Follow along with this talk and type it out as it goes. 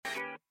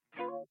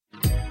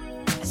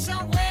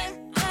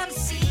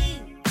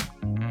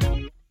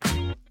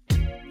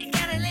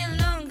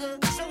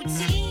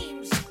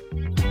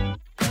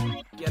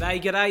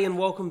G'day and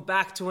welcome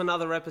back to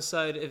another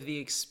episode of The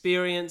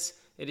Experience.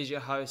 It is your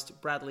host,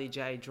 Bradley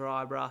J.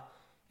 Drybra,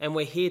 and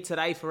we're here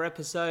today for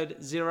episode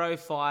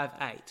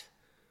 058.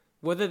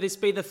 Whether this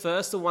be the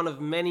first or one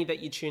of many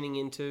that you're tuning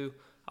into,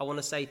 I want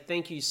to say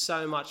thank you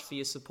so much for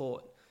your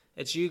support.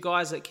 It's you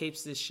guys that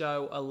keeps this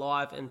show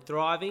alive and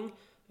thriving,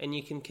 and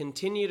you can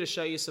continue to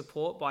show your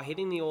support by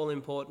hitting the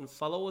all-important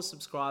follow or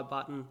subscribe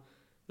button,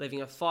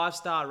 leaving a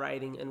 5-star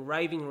rating and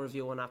raving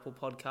review on Apple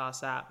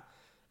Podcasts app,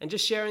 and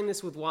just sharing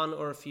this with one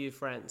or a few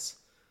friends.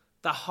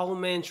 The whole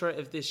mantra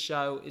of this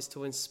show is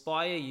to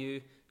inspire you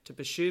to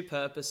pursue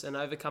purpose and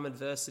overcome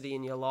adversity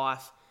in your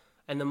life.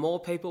 And the more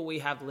people we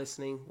have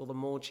listening, well, the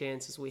more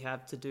chances we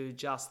have to do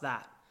just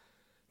that.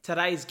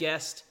 Today's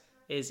guest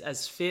is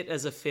as fit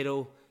as a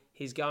fiddle.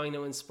 He's going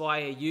to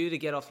inspire you to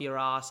get off your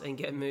ass and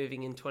get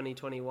moving in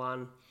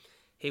 2021.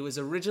 He was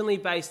originally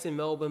based in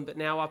Melbourne, but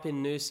now up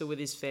in Noosa with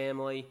his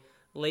family,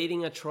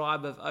 leading a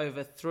tribe of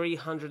over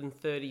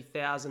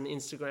 330,000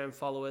 Instagram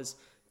followers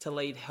to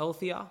lead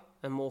healthier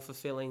and more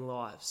fulfilling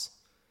lives.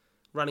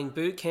 Running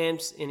boot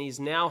camps in his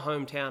now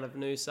hometown of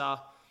Noosa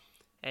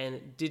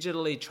and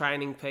digitally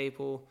training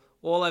people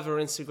all over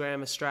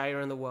Instagram, Australia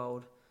and the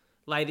world.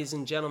 Ladies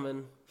and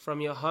gentlemen,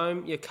 from your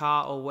home, your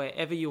car or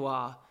wherever you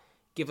are,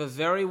 give a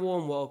very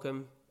warm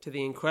welcome to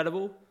the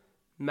incredible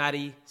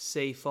Matty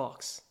C.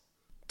 Fox.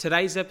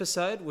 Today's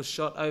episode was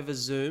shot over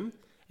Zoom,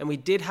 and we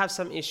did have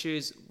some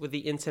issues with the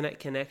internet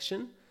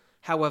connection.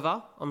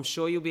 However, I'm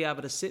sure you'll be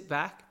able to sit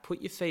back, put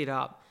your feet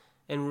up,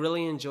 and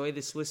really enjoy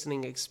this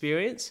listening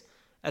experience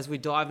as we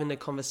dive into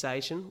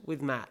conversation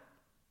with Matt.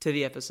 To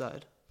the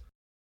episode.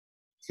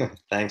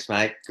 Thanks,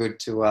 mate. Good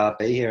to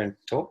be here and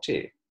talk to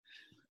you.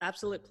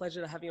 Absolute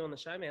pleasure to have you on the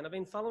show, man. I've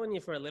been following you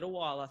for a little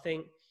while. I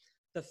think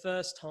the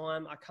first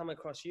time I come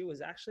across you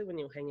was actually when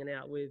you were hanging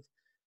out with,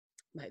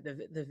 mate,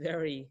 the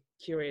very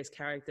curious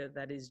character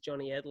that is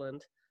Johnny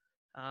Edland.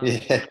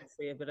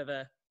 Obviously a bit of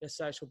a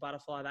social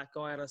butterfly, that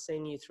guy, and I've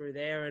seen you through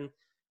there and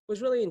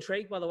was really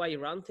intrigued by the way you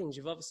run things.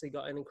 You've obviously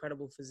got an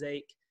incredible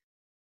physique,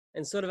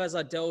 and sort of as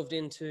I delved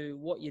into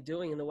what you're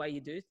doing and the way you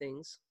do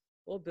things,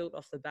 all built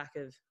off the back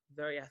of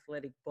very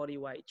athletic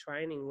bodyweight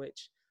training,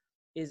 which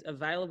is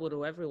available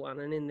to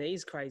everyone. And in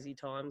these crazy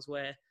times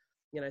where,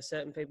 you know,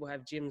 certain people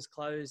have gyms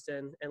closed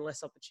and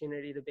less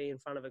opportunity to be in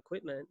front of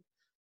equipment,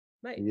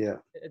 mate,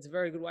 it's a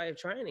very good way of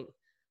training.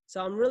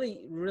 So I'm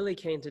really, really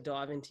keen to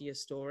dive into your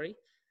story.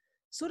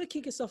 Sort of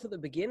kick us off at the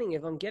beginning.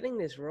 If I'm getting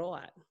this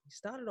right, you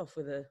started off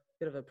with a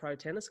bit of a pro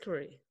tennis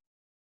career.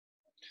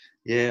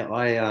 Yeah,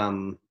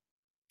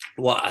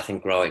 I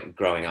think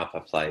growing up, I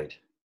played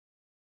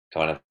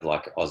kind of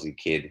like an Aussie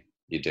kid.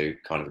 You do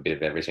kind of a bit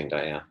of everything,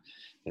 don't you?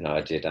 You know,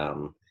 I did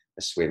the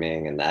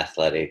swimming and the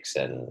athletics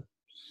and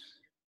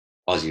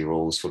Aussie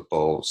rules,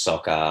 football,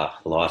 soccer,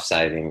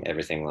 life-saving,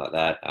 everything like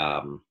that.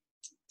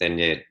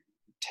 Then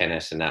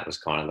tennis, and that was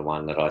kind of the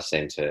one that I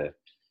seemed to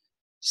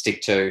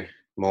stick to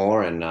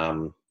more, and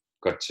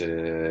got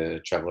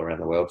to travel around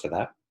the world for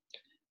that.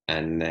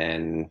 And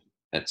then,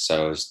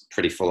 so I was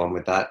pretty full on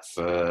with that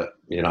for,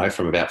 you know,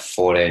 from about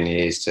 14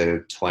 years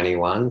to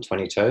 21,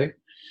 22.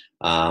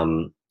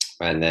 And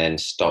then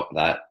stopped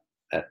that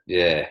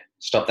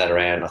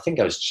around, I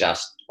think I was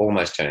just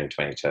almost turning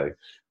 22.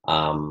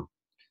 And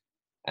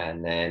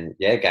then,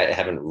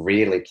 haven't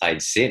really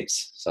played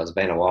since. So it's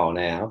been a while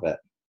now, but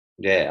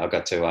I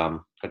got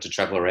to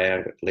travel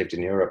around, lived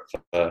in Europe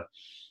for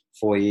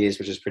 4 years,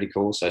 which is pretty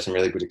cool. So some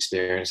really good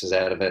experiences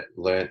out of it.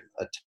 Learned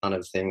a ton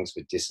of things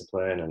with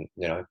discipline, and,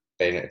 you know,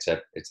 it's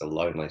a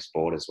lonely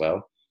sport as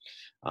well.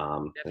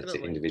 It's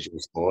an individual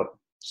sport,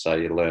 so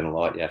you learn a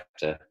lot. You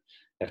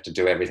have to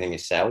do everything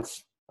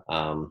yourself.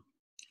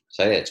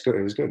 It's good.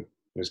 It was good.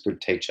 It was a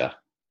good teacher.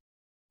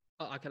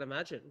 Oh, I can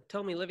imagine.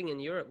 Tell me, living in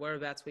Europe,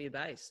 whereabouts were you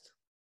based?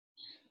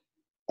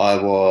 I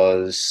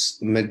was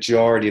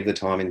majority of the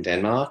time in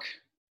Denmark.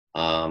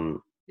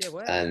 Wow.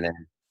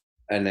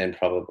 And then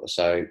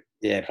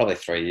probably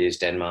 3 years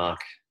Denmark,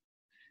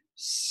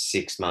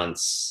 6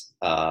 months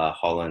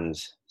Holland,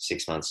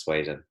 6 months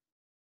Sweden.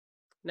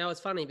 Now,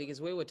 it's funny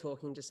because we were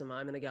talking just a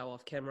moment ago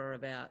off camera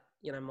about,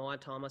 you know, my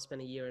time. I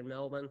spent a year in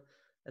Melbourne.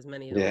 As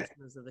many of the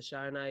listeners of the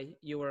show know,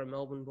 you were a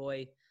Melbourne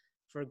boy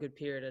for a good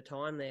period of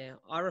time there.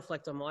 I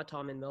reflect on my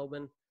time in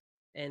Melbourne,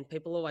 and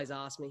people always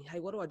ask me, hey,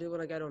 what do I do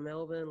when I go to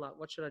Melbourne? Like,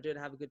 what should I do to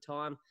have a good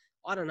time?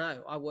 I don't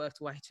know. I worked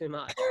way too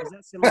much. Was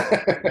that similar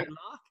to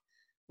Denmark?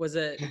 Was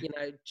it, you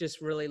know,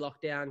 just really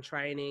locked down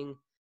training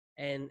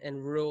and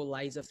real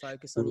laser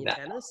focus on your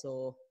tennis,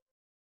 or?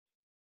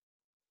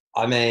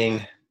 I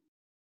mean,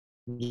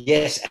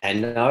 yes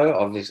and no.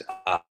 Obviously,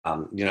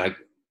 you know,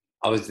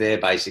 I was there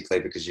basically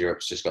because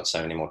Europe's just got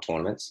so many more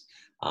tournaments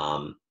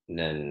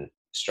than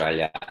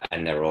Australia,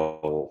 and they're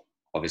all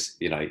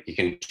obviously, you know, you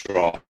can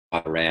drive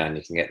around,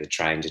 you can get the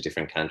train to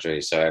different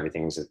countries, so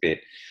everything's a bit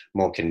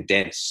more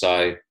condensed.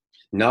 So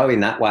no, in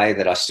that way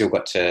that I still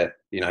got to,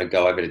 you know,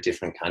 go over to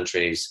different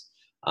countries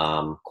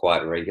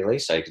quite regularly,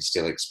 so you could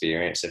still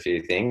experience a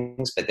few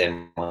things. But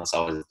then once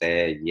I was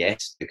there,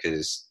 yes,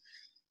 because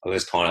it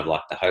was kind of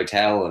like the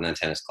hotel and the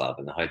tennis club,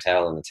 and the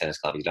hotel and the tennis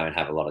club, you don't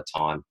have a lot of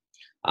time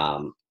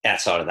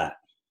outside of that.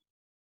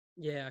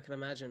 Yeah, I can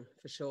imagine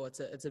for sure.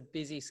 It's a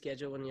busy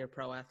schedule when you're a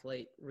pro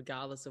athlete,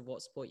 regardless of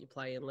what sport you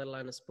play in, let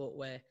alone a sport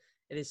where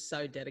it is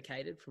so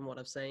dedicated from what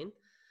I've seen.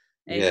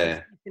 And you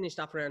Yeah, finished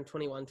up around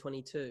 21,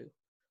 22.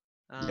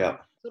 yeah,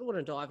 Sort of want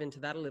to dive into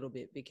that a little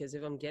bit because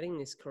if I'm getting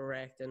this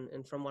correct,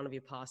 and from one of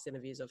your past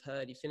interviews I've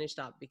heard, you finished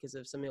up because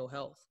of some ill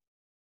health.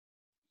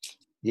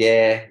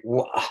 yeah.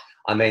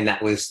 I mean,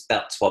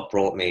 that's what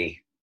brought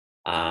me.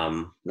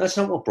 That's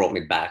not what brought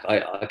me back.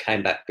 I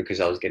came back because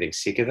I was getting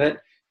sick of it.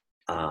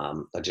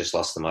 I just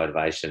lost the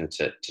motivation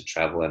to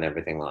travel and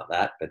everything like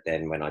that. But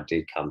then when I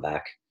did come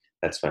back,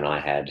 that's when I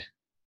had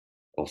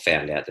or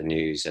found out the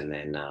news, and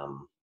then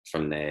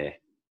from there,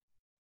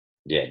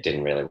 yeah,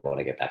 didn't really want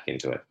to get back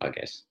into it, I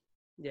guess.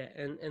 Yeah,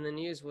 and the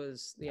news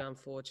was the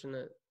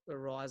unfortunate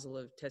arisal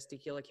of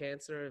testicular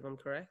cancer, if I'm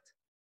correct,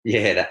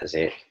 Yeah, that was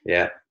it.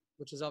 Yeah,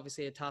 which is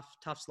obviously a tough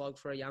slog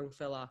for a young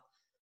fella,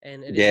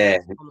 and it is the yeah,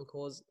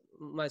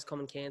 most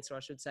common cancer, I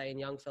should say, in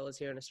young fellas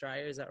here in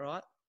Australia. Is that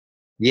right?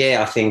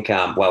 yeah. I think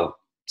well,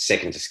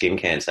 second to skin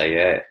cancer.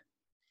 Yeah,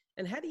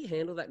 And how do you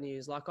handle that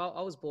news? Like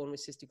I was born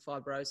with cystic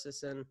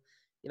fibrosis, and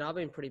I've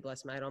been pretty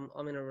blessed, mate.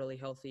 I'm in a really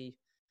healthy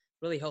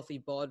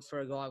bod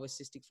for a guy with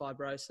cystic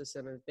fibrosis,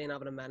 and have been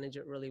able to manage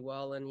it really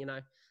well. And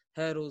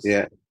hurdles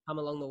yeah, come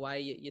along the way.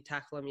 You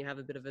tackle them. You have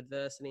a bit of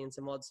adversity and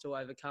some odds to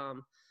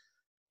overcome.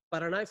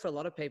 But I know for a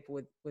lot of people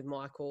with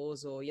my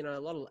cause, or a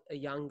lot of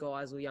young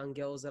guys or young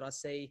girls that I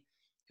see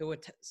who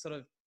would sort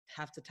of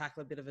have to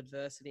tackle a bit of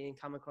adversity and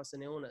come across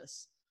an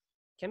illness,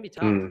 can be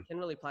tough. mm. Can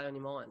really play on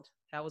your mind.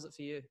 How was it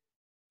for you?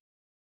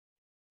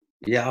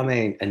 Yeah. I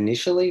mean,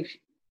 initially,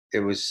 it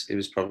was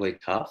probably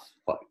tough,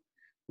 like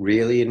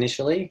really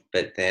initially,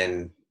 but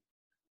then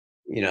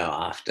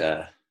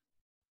after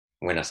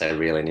when I say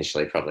really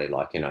initially, probably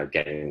like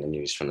getting the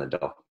news from the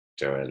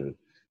doctor and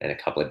then a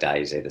couple of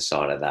days either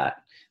side of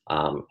that,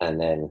 and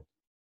then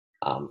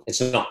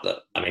it's not that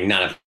I mean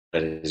none of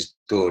it is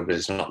good, but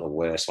it's not the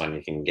worst one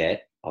you can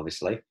get.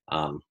 Obviously, there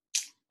are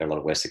a lot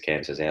of worse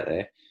cancers out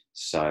there,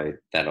 so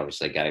that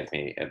obviously gave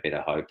me a bit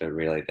of hope. But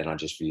really, then I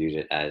just viewed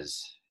it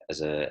as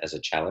a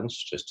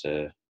challenge, just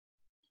to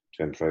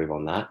improve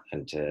on that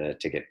and to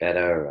get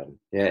better. And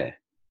yeah,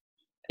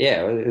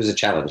 it was a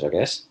challenge, I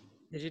guess.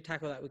 Did you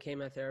tackle that with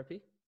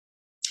chemotherapy?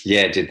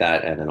 Yeah, did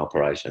that and an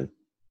operation.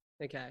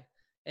 Okay.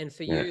 And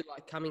for Yeah, you,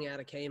 like coming out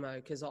of chemo,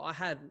 because I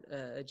had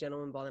a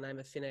gentleman by the name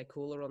of Finnair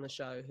Cooler on the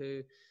show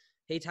who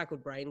he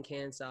tackled brain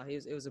cancer.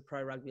 It was a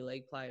pro rugby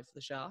league player for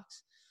the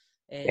Sharks.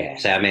 yeah.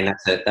 So And I mean,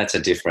 that's a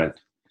different,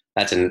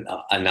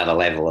 another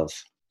level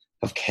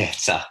of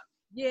cancer.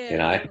 yeah, You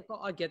know. yeah, look,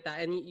 I get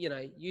that. And,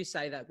 you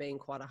say that being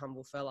quite a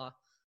humble fella.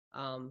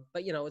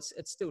 But, it's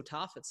still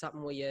tough. It's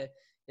something where you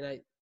know,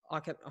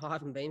 I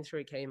haven't been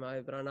through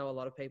chemo, but I know a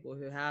lot of people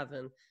who have.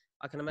 And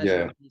I can imagine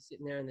Yeah, you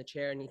sitting there in the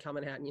chair and you're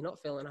coming out and you're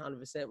not feeling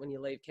 100% when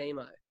you leave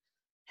chemo.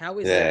 How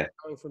is it yeah.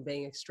 going from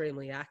being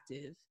extremely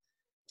active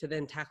to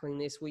then tackling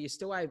this? Were you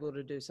still able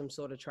to do some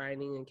sort of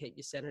training and keep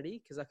your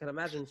sanity? Because I can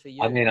imagine for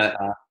I you. mean,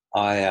 I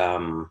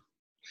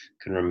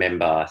can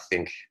remember. I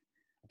think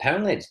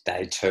apparently it's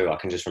day two. I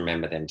can just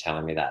remember them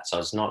telling me that. So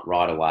it's not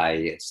right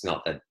away. It's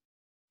not the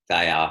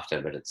day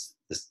after, but it's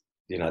this,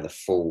 the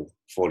full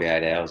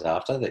 48 hours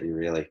after that you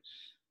really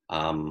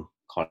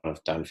kind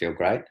of don't feel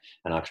great.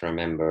 And I can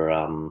remember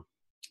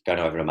going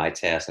over to a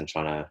mate's house and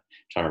trying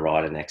to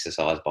ride an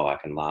exercise bike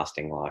and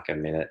lasting like a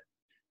minute,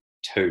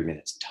 2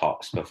 minutes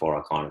tops before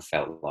I kind of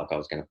felt like I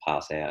was going to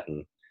pass out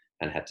and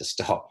had to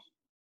stop.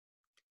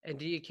 And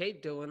do you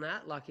keep doing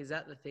that? Like, is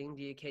that the thing?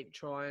 Do you keep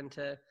trying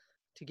to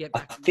get I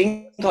back into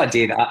think I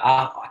did.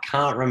 I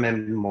can't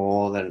remember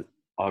more than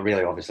I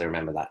really obviously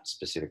remember that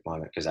specific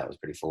moment because that was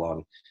pretty full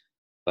on.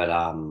 But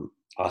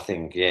I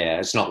think yeah,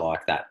 it's not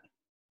like that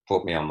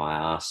put me on my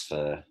ass for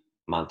a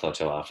month or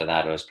two after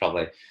that. It was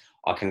probably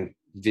I can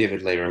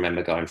vividly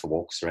remember going for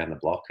walks around the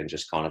block and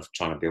just kind of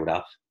trying to build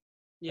up.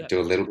 I Yeah. do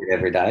a little bit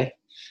every day.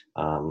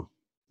 Um,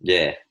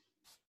 yeah,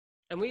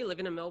 And were you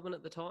living in Melbourne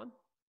at the time?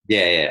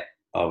 yeah.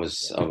 I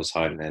was Yeah. I was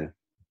home then.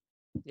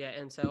 Yeah.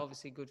 And so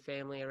obviously good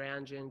family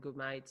around you and good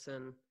mates,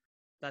 and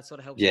that sort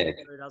of helps you Yeah, get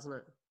through, doesn't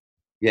it?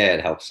 yeah,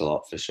 it helps a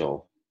lot for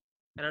sure.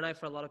 And I know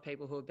for a lot of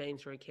people who have been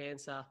through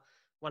cancer,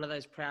 one of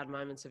those proud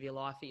moments of your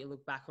life that you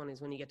look back on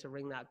is when you get to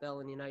ring that bell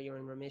and you're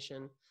in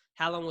remission.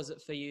 How long was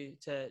it for you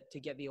to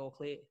get the all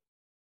clear?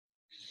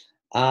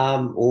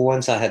 Well,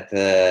 once I had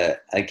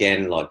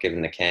again, like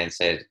given the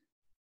cancer,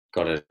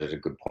 got it at a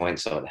good point,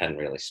 so it hadn't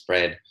really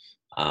spread.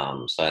 So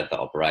I had the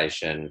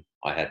operation,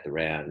 I had the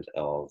round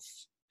of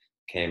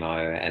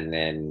chemo, and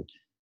then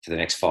for the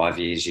next 5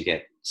 years, you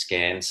get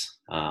scans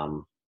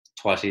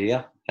twice a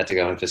year. Had to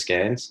go in for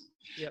scans.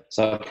 Yep.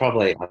 So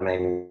probably, I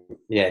mean,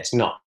 yeah, it's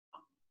not.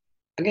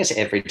 I guess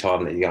every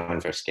time that you go in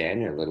for a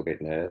scan, you're a little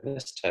bit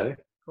nervous too.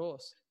 Of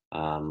course.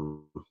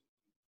 Um,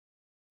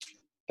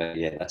 but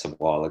yeah, that's a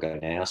while ago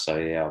now. So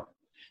yeah, I'll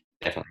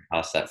definitely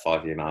past that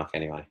 5 year mark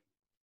anyway.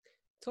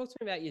 Talk to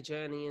me about your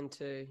journey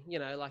into,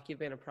 like you've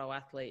been a pro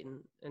athlete,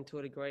 and to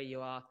a degree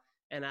you are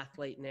an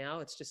athlete now.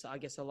 It's just, I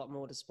guess, a lot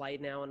more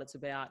displayed now, and it's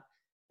about,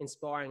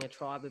 inspiring a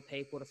tribe of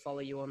people to follow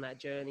you on that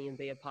journey and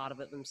be a part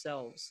of it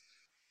themselves.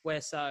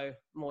 Where so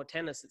more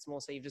tennis, it's more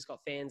so you've just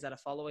got fans that are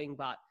following,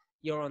 but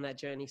you're on that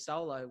journey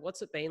solo.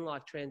 What's it been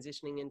like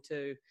transitioning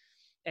into,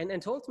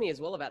 and talk to me as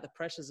well about the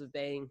pressures of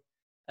being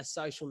a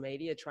social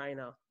media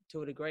trainer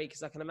to a degree,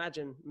 because I can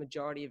imagine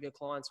majority of your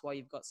clients, while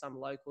you've got some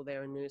local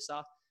there in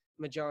Noosa,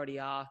 majority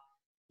are,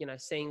 you know,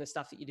 seeing the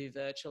stuff that you do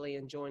virtually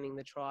and joining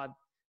the tribe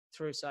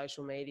through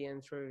social media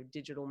and through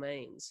digital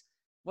means.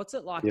 What's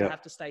it like to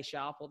have to stay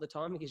sharp all the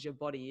time, because your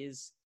body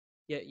is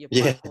your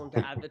platform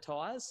to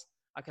advertise?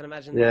 I can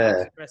imagine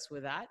the stress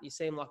with that. You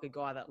seem like a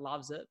guy that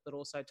loves it, but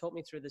also talk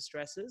me through the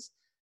stresses,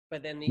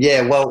 but then the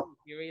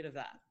period of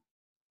that.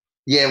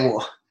 Yeah,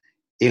 well,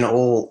 in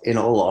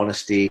all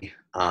honesty,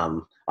 I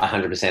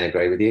 100%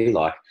 agree with you.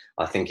 Like,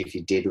 I think if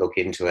you did look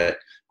into it,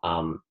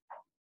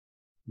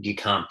 you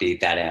can't be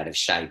that out of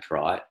shape,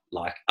 right?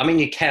 Like, I mean,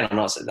 you can. I'm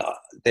not.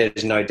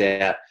 There's no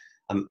doubt.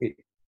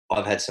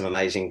 I've had some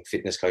amazing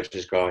fitness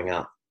coaches growing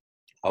up.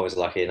 I was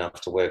lucky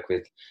enough to work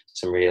with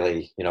some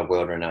really,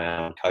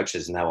 world-renowned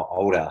coaches, and they were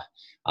older.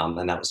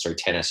 And that was through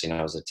tennis.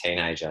 I was a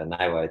teenager, and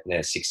they were in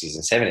their 60s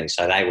and 70s,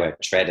 so they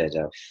weren't shredded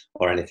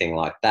or anything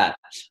like that.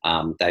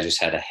 They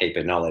just had a heap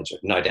of knowledge.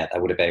 No doubt they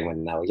would have been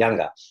when they were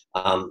younger.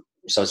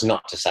 So it's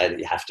not to say that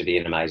you have to be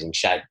in amazing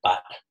shape,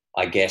 but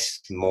I guess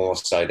more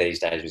so these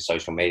days with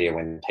social media,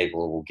 when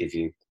people will give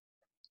you,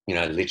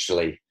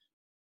 literally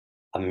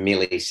a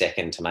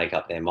millisecond to make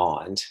up their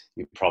mind,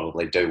 you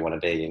probably do want to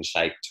be in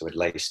shape to at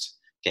least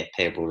get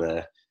people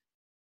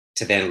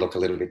to then look a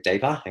little bit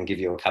deeper and give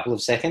you a couple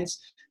of seconds.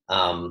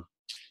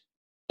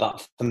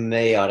 But for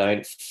me, I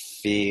don't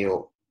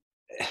feel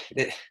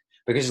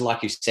because,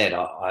 like you said,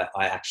 I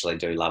actually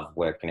do love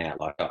working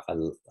out. Like I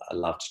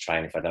love to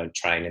train. If I don't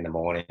train in the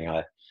morning,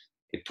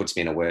 it puts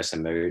me in a worse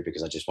mood,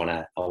 because I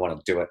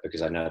want to do it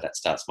because I know that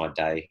starts my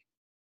day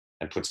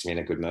and puts me in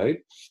a good mood.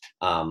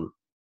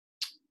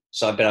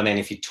 But I mean,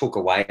 if you took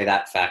away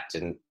that fact,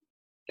 and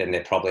then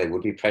there probably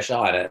would be pressure.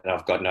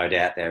 I've got no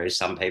doubt there is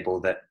some people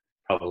that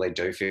probably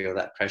do feel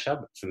that pressure.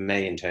 But for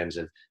me, in terms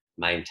of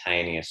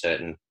maintaining a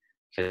certain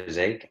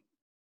physique,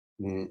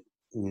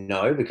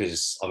 no,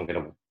 because I'm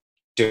going to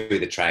do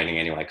the training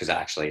anyway, because I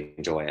actually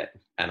enjoy it,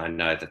 and I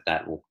know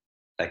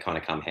they kind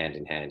of come hand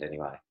in hand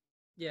anyway.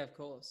 Yeah, of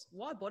course.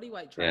 Why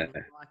bodyweight training?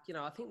 Yeah. Like,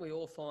 I think we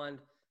all find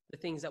the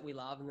things that we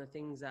love and the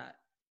things that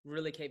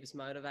really keep us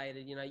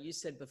motivated. You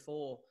said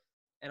before,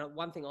 and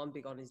one thing I'm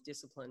big on is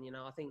discipline.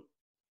 I think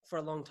for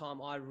a long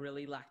time I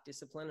really lacked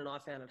discipline, and I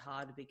found it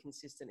hard to be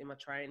consistent in my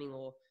training,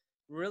 or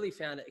really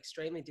found it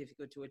extremely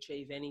difficult to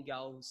achieve any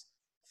goals,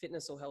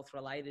 fitness or health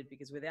related,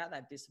 because without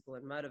that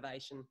discipline,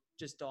 motivation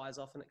just dies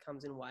off and it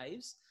comes in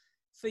waves.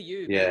 For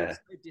you, being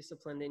so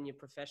disciplined in your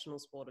professional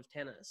sport of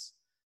tennis,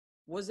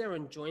 was there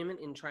enjoyment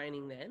in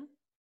training then?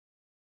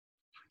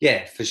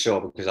 Yeah, for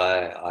sure, because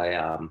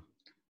I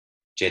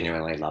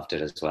genuinely loved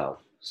it as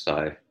well.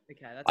 So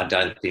I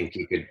don't think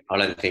you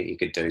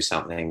could do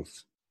something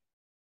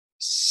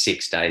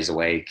 6 days a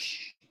week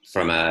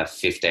from a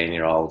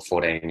 15-year-old,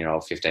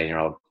 14-year-old,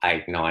 15-year-old,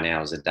 8-9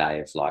 hours a day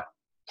of like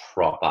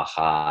proper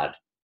hard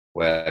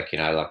work,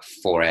 like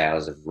 4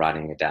 hours of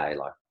running a day,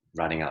 like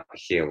running up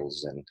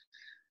hills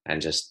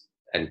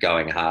and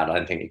going hard. I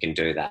don't think you can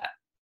do that.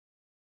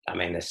 I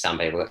mean, there's some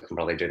people that can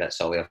probably do that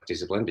solely off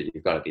discipline, but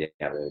you've got to be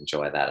able to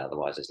enjoy that.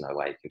 Otherwise, there's no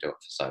way you can do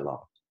it for so long.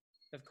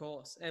 Of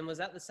course. And was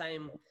that the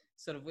same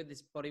sort of with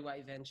this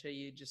bodyweight venture?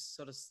 You just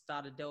sort of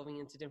started delving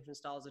into different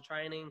styles of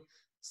training,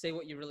 see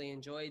what you really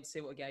enjoyed,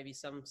 see what gave you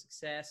some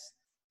success,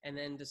 and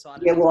then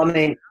decided... Yeah, well, I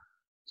mean,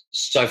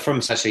 so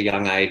from such a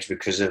young age,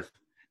 because of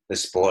the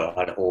sport,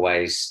 I'd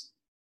always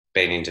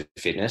been into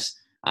fitness.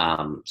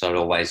 So I'd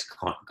always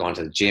gone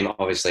to the gym.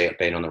 Obviously, I'd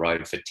been on the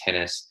road for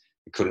tennis.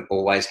 I couldn't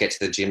always get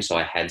to the gym, so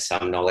I had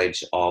some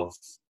knowledge of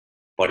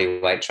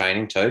bodyweight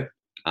training too,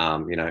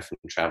 from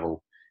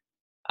travel,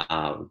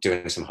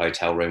 doing some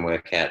hotel room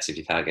workouts if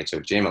you can't get to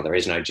a gym or there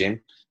is no gym.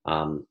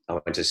 I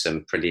went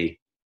to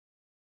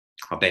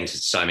I've been to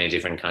so many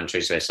different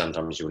countries where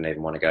sometimes you wouldn't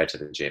even want to go to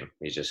the gym.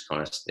 You just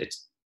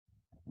it's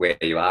where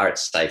you are,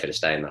 it's safer to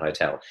stay in the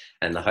hotel,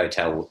 and the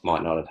hotel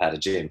might not have had a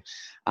gym.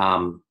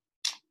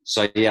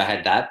 So yeah, I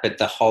had that, but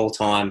the whole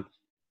time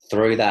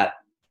through that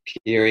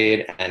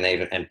period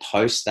and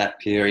post that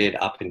period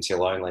up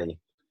until only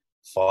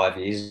 5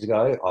 years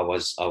ago, I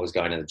was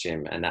going to the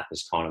gym, and that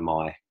was kind of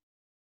my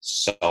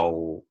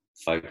sole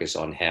focus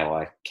on how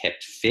I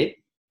kept fit.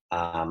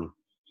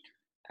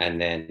 And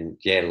then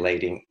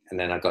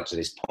I got to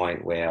this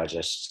point where I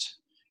just,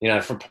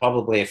 for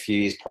probably a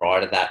few years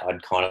prior to that,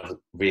 I'd kind of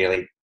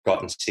really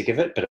gotten sick of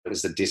it, but it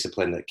was the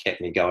discipline that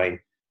kept me going,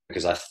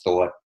 because I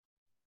thought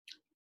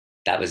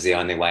that was the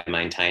only way to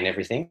maintain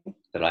everything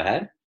that I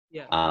had.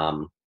 Yeah.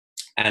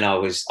 And I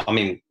was,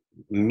 a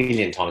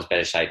million times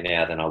better shape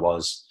now than I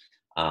was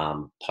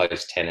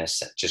post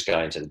tennis, just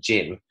going to the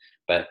gym.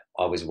 But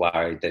I was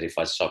worried that if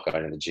I stopped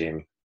going to the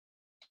gym,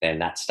 then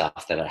that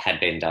stuff that had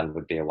been done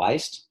would be a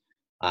waste.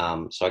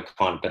 So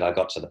I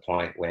got to the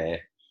point where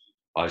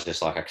I was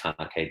just like, I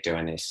can't keep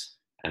doing this.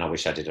 And I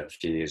wish I did it a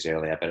few years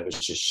earlier, but it was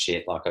just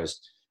shit. Like I was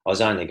I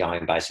was only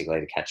going basically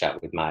to catch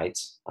up with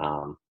mates.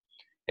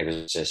 It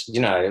was just,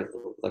 you know,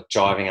 like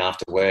driving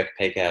after work,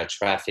 peak hour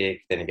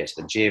traffic, then you get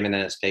to the gym and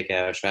then it's peak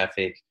hour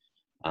traffic.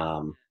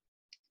 And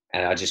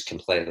I just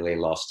completely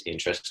lost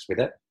interest with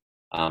it.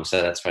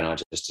 So that's when I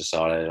just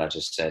decided, I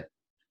just said,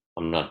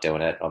 I'm not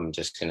doing it. I'm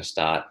just going to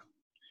start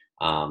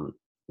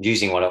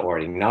using what I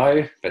already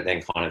know, but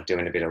then kind of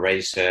doing a bit of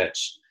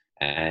research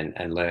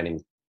and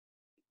learning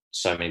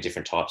so many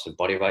different types of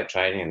bodyweight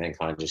training, and then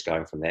kind of just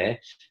going from there.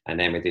 And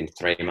then within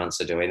 3 months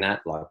of doing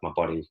that, like my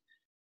body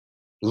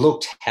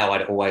looked how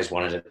I'd always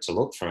wanted it to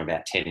look from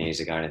about 10 years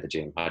ago into the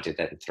gym. I did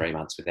that in 3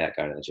 months without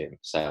going to the gym.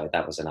 So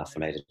that was enough for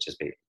me to just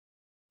be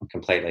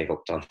completely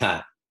hooked on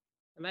that.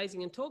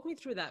 Amazing. And talk me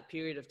through that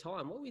period of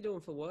time. What were you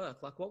doing for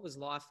work? Like, what was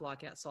life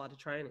like outside of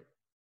training?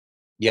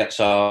 Yeah,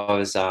 so I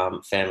was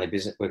family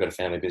business. We've got a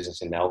family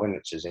business in Melbourne,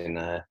 which is in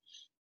the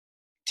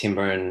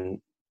timber and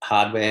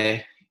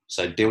hardware,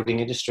 so building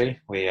industry.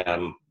 We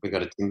got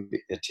a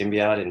timber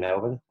yard in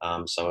Melbourne.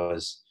 So I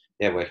was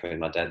working with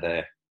my dad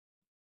there.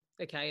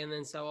 Okay, and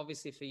then so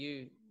obviously for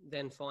you,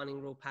 then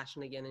finding real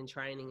passion again in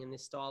training and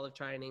this style of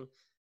training,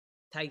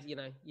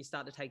 you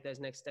start to take those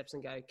next steps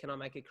and go, can I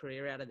make a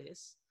career out of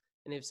this?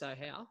 And if so,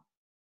 how?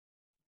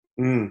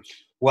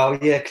 Well,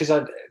 yeah, because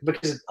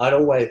I'd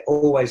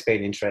always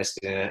been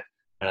interested in it,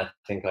 and I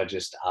think I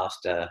just,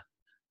 after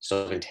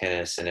sort of in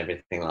tennis and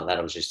everything like that,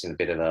 I was just in a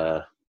bit of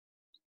I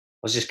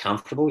was just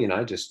comfortable, you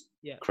know, just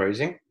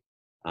cruising.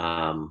 But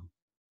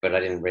I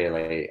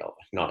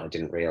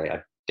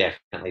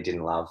definitely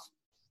didn't love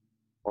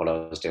what I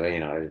was doing. You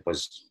know,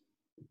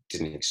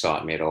 didn't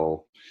excite me at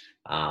all.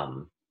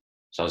 So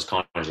I was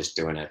kind of just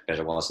doing it, but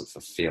it wasn't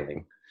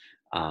fulfilling.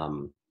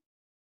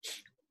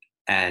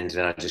 And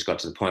then I just got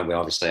to the point where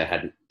obviously I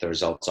had the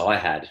results I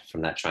had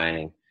from that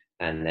training.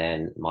 And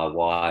then my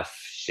wife,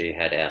 she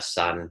had our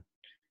son,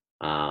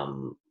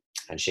 and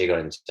she got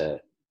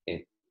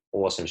in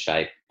awesome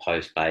shape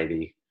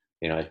post-baby,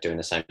 you know, doing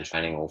the same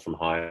training all from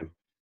home,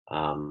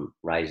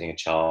 raising a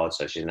child.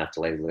 So she didn't have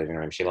to leave the living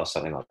room. She lost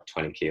something like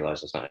 20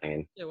 kilos or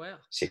something in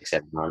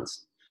 6-7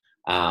 months.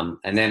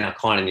 And then I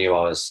kind of knew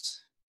I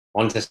was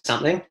onto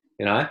something,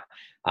 you know.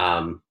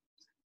 And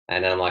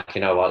then I'm like,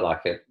 you know what,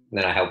 like it.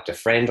 Then I helped a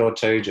friend or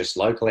two just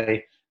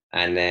locally,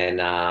 and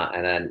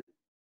then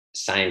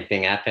same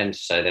thing happened.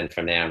 So then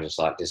from there, I'm just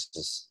like, this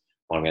is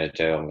what I'm going to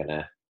do. I'm going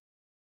to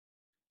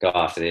go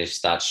after this,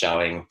 start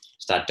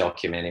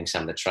documenting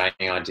some of the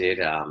training I did.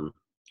 So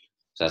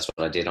that's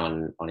what I did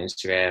on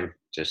Instagram.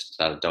 Just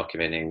started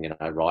documenting, you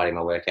know, writing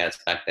my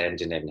workouts back then.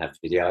 Didn't even have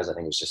videos. I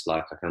think it was just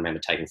like, I can remember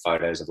taking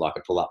photos of like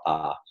a pull-up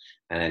bar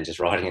and then just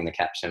writing in the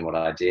caption what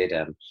I did,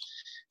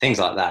 things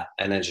like that.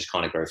 And then just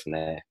kind of grew from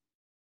there.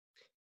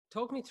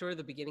 Talk me through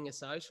the beginning of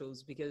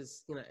socials,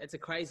 because, you know, it's a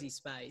crazy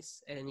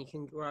space and you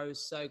can grow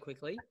so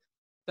quickly.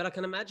 But I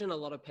can imagine a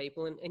lot of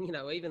people and, you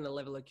know, even the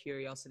level of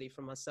curiosity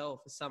from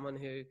myself as someone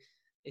who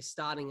is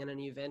starting in a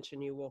new venture,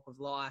 new walk of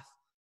life,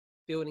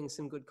 building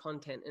some good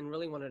content and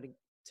really wanted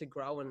to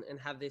grow and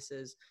have this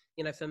as,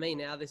 you know, for me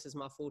now, this is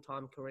my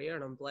full-time career,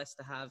 and I'm blessed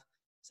to have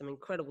some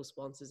incredible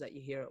sponsors that you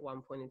hear at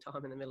one point in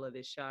time in the middle of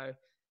this show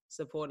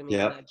supporting me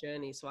on that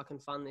journey so I can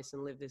fund this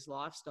and live this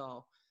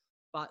lifestyle.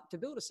 But to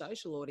build a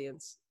social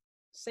audience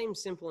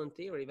seems simple in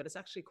theory, but it's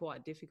actually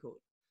quite difficult.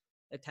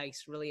 It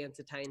takes really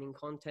entertaining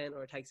content,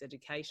 or it takes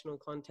educational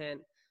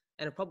content.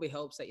 And it probably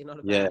helps that you're not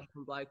a bad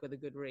looking bloke with a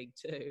good rig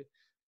too.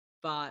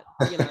 But,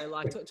 you know,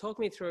 like talk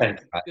me through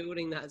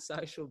building that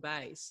social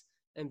base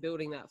and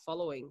building that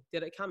following.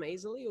 Did it come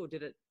easily, or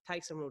did it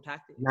take some real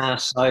tactics? Nah,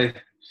 so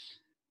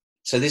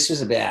this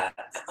was about,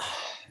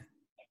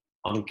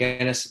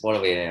 what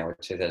are we now?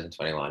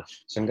 2021.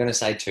 So I'm going to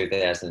say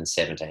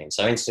 2017.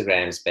 So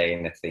Instagram's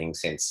been a thing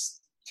since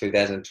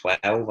 2012.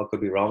 I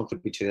could be wrong.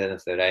 Could be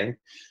 2013.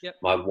 Yep.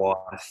 My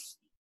wife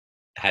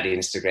had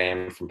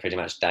Instagram from pretty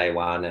much day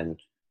one and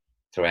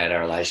throughout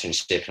our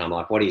relationship. And I'm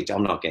like,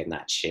 I'm not getting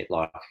that shit.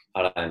 Like,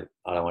 I don't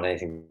want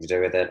anything to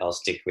do with it.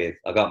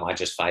 I got my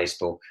just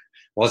Facebook.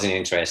 Wasn't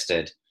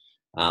interested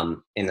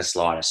in the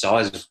slightest.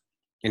 So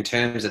in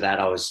terms of that,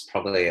 I was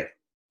probably a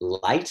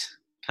late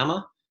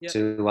comer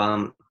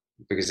to,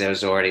 because there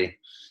was already,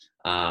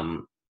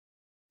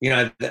 you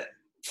know,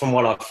 from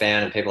what I've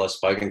found and people I've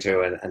spoken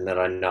to and that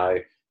I know,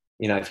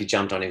 you know, if you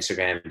jumped on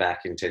Instagram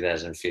back in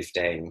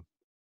 2015,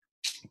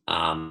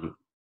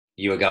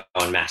 you were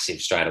going massive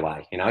straight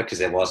away, you know, because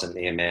there wasn't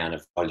the amount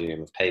of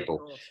volume of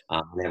people,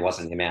 there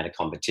wasn't the amount of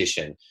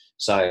competition.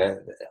 So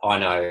I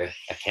know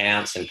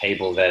accounts and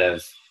people that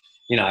have,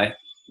 you know,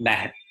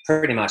 that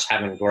pretty much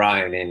haven't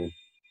grown in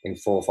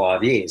 4 or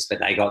 5 years, but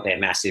they got their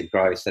massive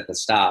growth at the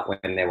start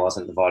when there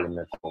wasn't the volume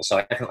of people. So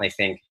I definitely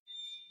think,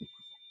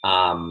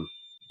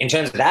 in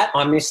terms of that,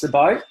 I missed the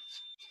boat.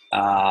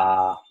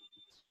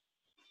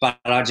 But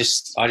I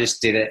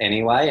just did it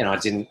anyway, and I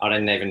didn't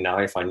even know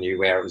if I knew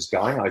where it was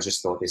going. I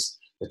just thought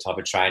the type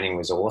of training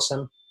was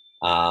awesome,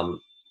 and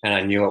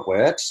I knew it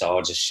worked, so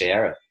I'll just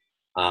share it,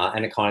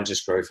 and it kind of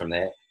just grew from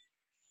there.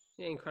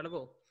 Yeah,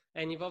 incredible.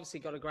 And you've obviously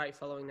got a great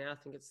following now. I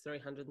think it's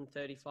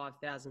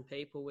 335,000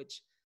 people,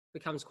 which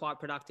becomes quite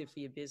productive for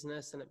your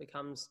business, and it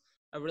becomes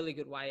a really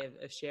good way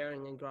of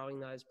sharing and growing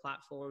those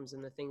platforms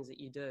and the things that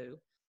you do.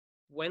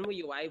 When were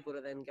you able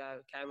to then go,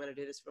 okay, I'm going to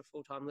do this for a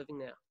full-time living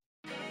now?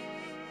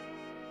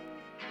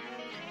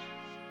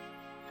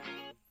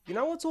 You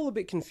know what's all a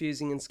bit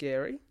confusing and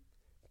scary?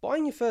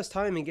 Buying your first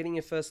home and getting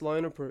your first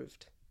loan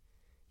approved.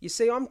 You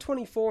see, I'm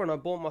 24 and I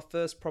bought my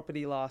first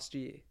property last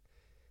year.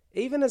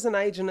 Even as an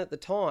agent at the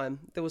time,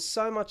 there was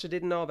so much I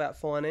didn't know about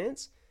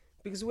finance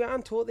because we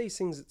aren't taught these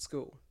things at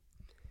school.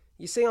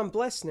 You see, I'm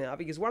blessed now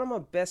because one of my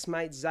best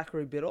mates,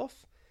 Zachary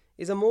Bidoff,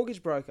 is a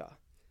mortgage broker.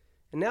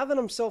 And now that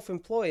I'm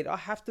self-employed, I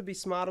have to be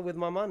smarter with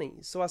my money.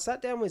 So I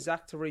sat down with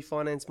Zach to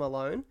refinance my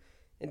loan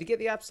and to get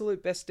the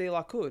absolute best deal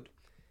I could.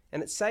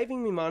 And it's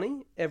saving me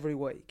money every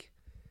week.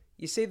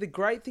 You see, the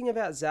great thing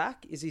about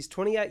Zach is he's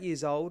 28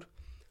 years old,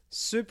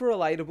 super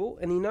relatable,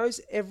 and he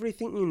knows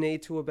everything you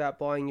need to about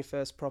buying your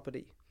first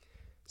property.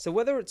 So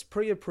whether it's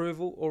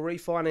pre-approval or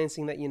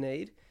refinancing that you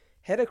need,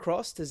 head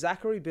across to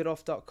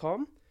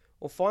zacharybidoff.com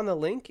or find the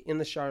link in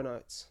the show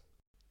notes.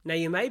 Now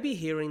you may be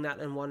hearing that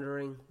and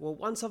wondering, well,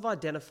 once I've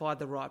identified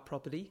the right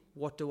property,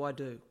 what do I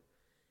do?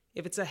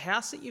 If it's a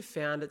house that you've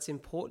found, it's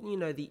important you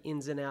know the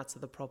ins and outs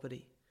of the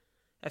property.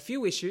 A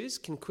few issues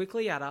can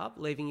quickly add up,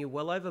 leaving you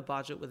well over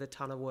budget with a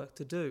ton of work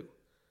to do.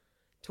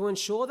 To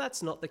ensure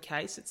that's not the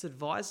case, it's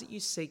advised that you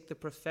seek the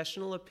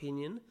professional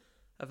opinion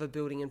of a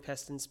building and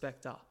pest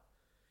inspector.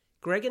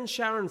 Greg and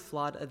Sharon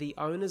Flood are the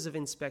owners of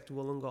Inspect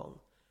Wollongong.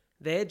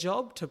 Their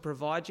job to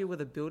provide you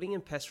with a building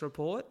and pest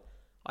report,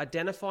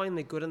 identifying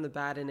the good and the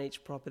bad in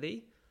each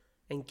property,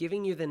 and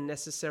giving you the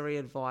necessary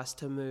advice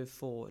to move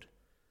forward.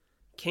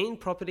 Keen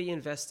property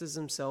investors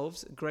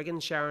themselves, Greg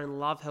and Sharon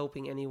love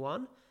helping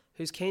anyone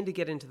who's keen to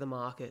get into the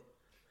market.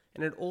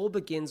 And it all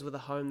begins with a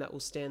home that will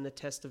stand the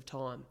test of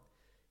time.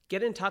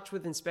 Get in touch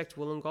with Inspect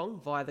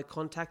Wollongong via the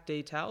contact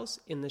details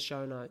in the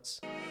show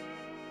notes.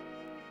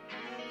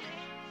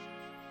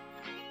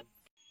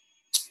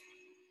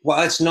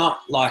 Well, it's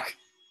not like,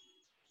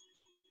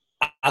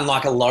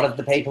 unlike a lot of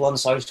the people on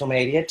social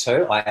media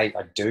too, I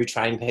do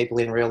train people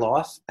in real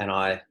life, and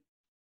I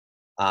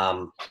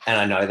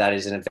know that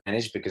is an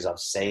advantage because I've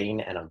seen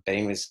and I've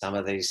been with some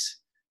of these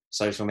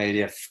social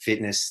media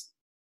fitness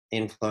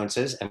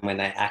influencers, and when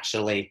they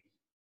actually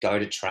go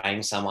to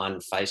train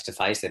someone face to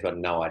face, they've got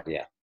no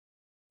idea.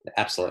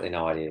 Absolutely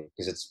no idea,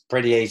 because it's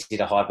pretty easy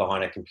to hide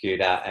behind a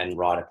computer and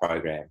write a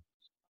program.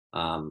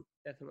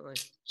 Definitely.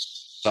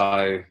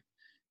 So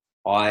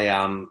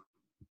I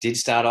did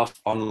start off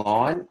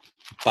online,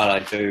 but I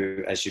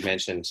do, as you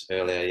mentioned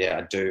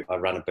earlier, I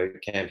run a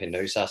boot camp in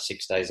Noosa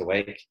 6 days a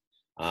week.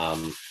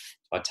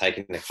 I've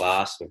taken the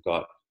class.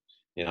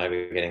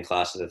 We're getting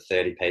classes of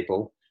 30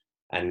 people,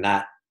 and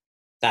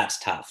that's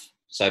tough.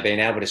 So being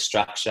able to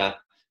structure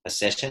a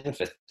session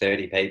for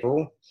 30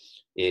 people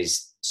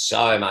is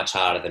so much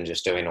harder than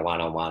just doing a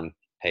one-on-one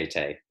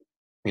PT,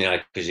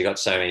 because you've got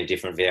so many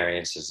different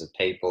variances of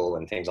people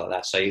and things like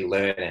that. So you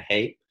learn a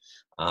heap.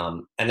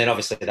 And then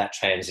obviously that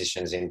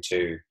transitions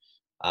into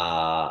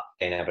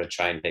being able to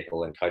train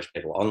people and coach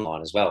people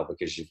online as well,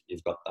 because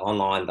you've got the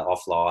online, the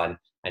offline,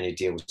 and you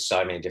deal with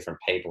so many different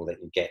people that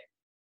you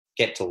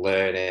get to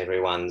learn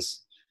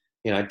everyone's,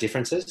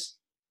 differences,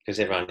 because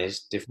everyone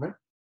is different.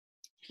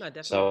 No,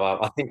 definitely.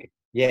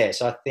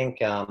 So I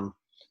think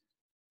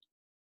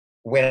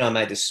when I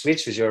made the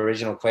switch, was your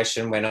original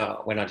question, when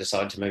I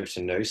decided to move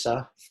to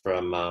Noosa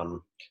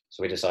so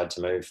we decided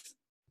to move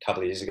a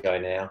couple of years ago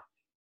now,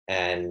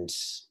 and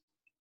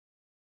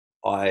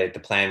the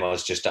plan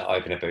was just to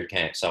open a boot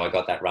camp. So I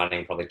got that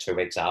running probably 2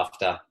 weeks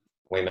after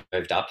we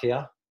moved up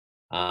here.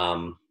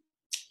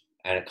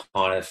 And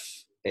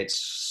it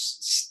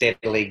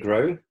steadily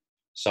grew.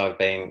 So I've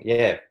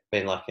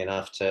been lucky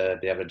enough to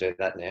be able to do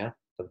that now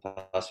for the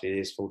past few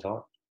years full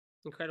time.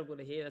 Incredible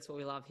to hear. That's what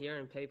we love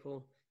hearing,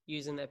 people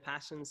using their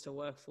passions to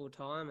work full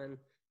time and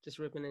just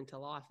ripping into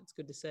life. It's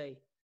good to see.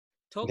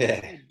 Talking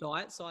about the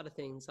diet side of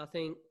things, I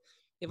think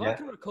I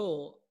can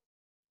recall,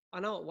 I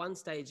know at one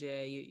stage,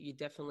 you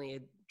definitely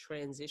had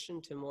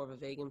transitioned to more of a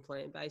vegan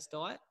plant-based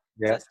diet.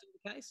 Yeah. Is that still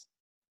the case?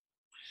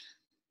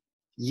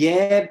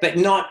 Yeah, but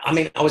not,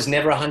 I was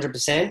never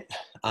 100%.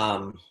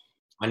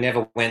 I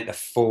never went the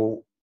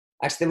full.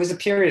 Actually, there was a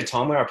period of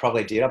time where I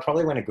probably did. I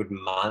probably went a good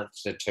month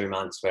to 2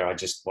 months where I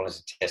just wanted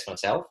to test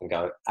myself and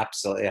go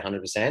absolutely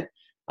 100%.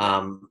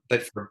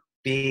 But for a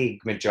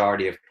big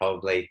majority of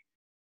probably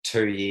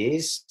 2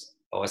 years,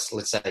 or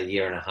let's say a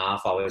year and a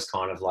half, I was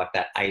kind of like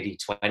that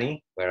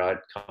 80-20, where I'd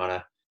kind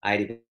of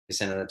 80%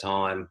 of the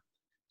time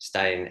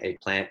stay and eat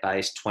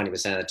plant-based, 20%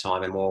 of the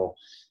time, and more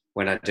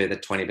when I do the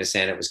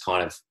 20%, it was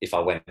kind of, if I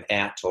went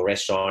out to a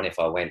restaurant, if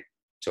I went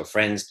to a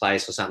friend's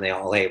place or something,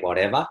 I'll eat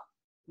whatever.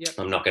 Yep.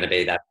 I'm not going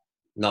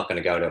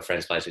to go to a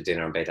friend's place for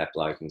dinner and be that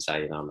bloke and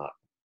say, I'm not,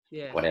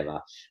 whatever.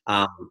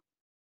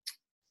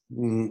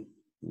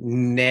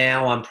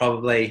 Now I'm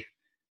probably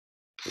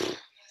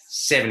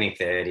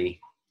 70-30,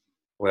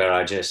 where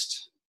I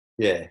just,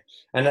 and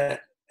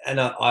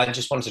I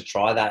just wanted to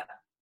try that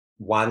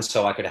once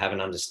so I could have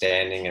an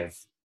understanding of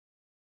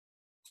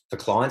for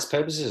clients'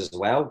 purposes as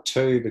well.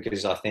 Two,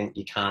 because I think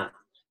you can't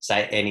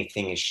say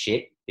anything is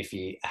shit if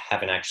you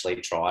haven't actually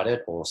tried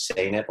it or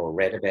seen it or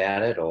read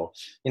about it, or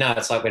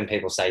it's like when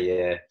people say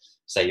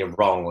you're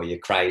wrong or you're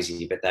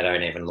crazy, but they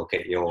don't even look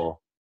at your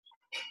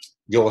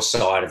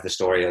side of the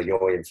story or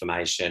your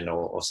information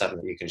or something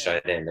that you can show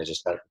them. They're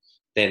just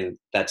then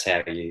that's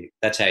how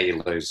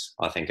you lose,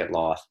 I think, at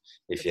life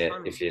if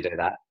you do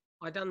that.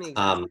 I done the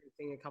exact same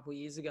thing a couple of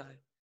years ago.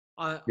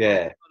 I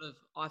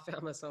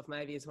found myself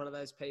maybe as one of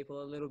those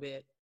people a little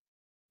bit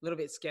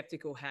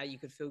skeptical how you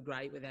could feel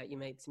great without your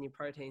meats and your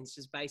proteins.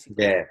 Just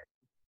basically,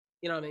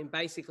 you know what I mean?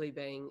 Basically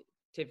being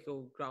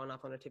typical, growing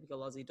up on a typical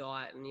Aussie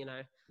diet, and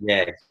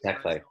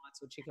exactly.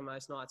 Nights or chicken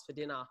most nights for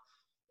dinner.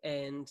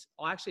 And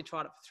I actually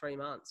tried it for 3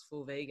 months,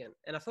 full vegan,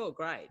 and I felt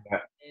great. Yeah.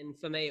 And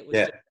for me, it was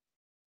just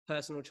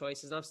personal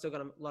choices. And I've still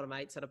got a lot of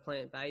mates that are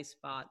plant-based,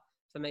 but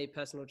for me,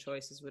 personal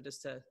choices were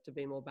just to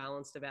be more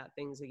balanced about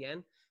things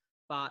again.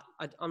 But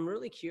I'm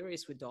really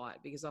curious with diet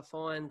because I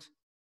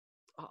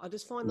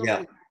just find not many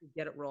people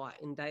get it right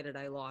in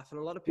day-to-day life. And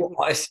a lot of people...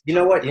 Well, you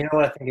know what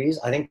I think it is?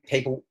 I think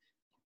people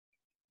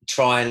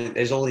try and...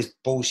 There's all this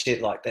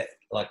bullshit like that,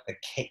 like the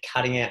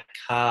cutting out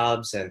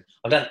carbs, and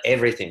I've done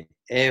everything,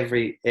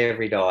 every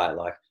diet,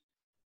 like,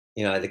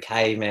 the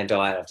caveman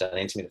diet, I've done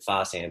intermittent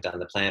fasting, I've done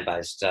the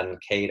plant-based, done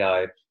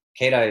keto.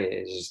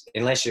 Keto is,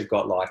 unless you've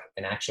got like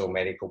an actual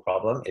medical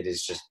problem, it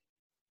is just,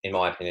 in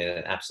my opinion,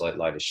 an absolute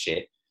load of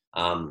shit.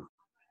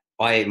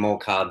 I eat more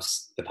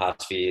carbs the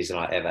past few years than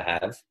I ever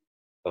have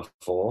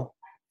before,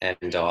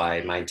 and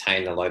I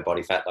maintain the low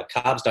body fat. Like,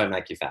 carbs don't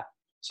make you fat,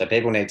 so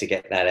people need to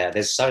get that out.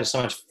 There's so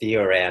much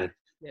fear around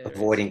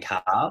avoiding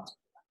carbs.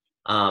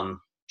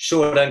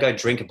 Sure, don't go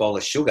drink a bowl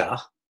of sugar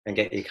and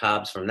get your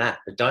carbs from that,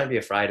 but don't be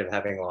afraid of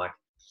having like,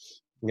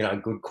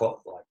 good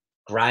quality, like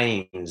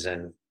grains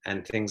and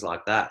things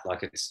like that.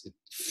 Like, it's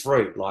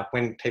fruit. Like,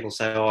 when people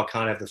say, "Oh, I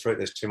can't have the fruit,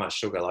 there's too much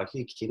sugar," like, are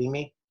you kidding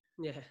me?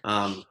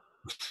 Yeah.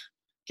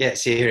 Get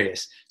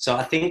serious. So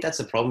I think that's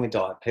the problem with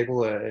diet.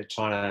 People are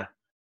trying to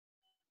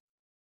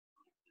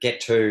get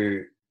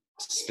too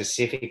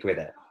specific with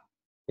it.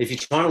 If you're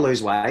trying to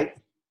lose weight,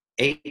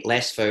 eat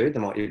less food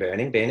than what you're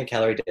burning, be in a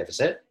calorie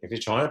deficit. If you're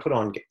trying to put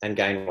on and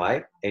gain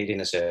weight, eat in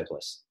a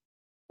surplus.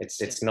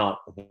 It's not,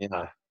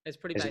 it's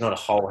pretty there's basic. not a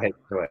whole heap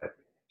to it.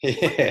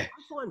 Yeah.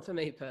 I find, for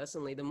me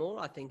personally, the more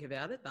I think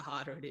about it, the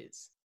harder it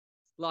is.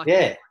 Like,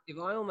 if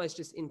I almost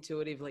just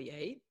intuitively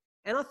eat,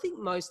 and I think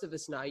most of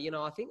us know,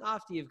 I think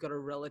after you've got a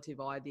relative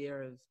idea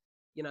of,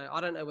 I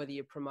don't know whether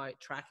you promote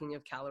tracking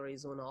of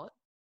calories or not.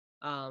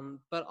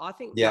 But I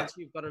think once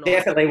you've got an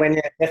definitely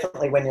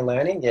when you're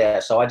learning.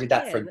 Yeah. So I did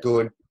that for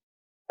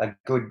a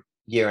good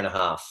year and a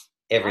half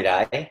every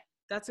day.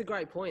 That's a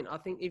great point. I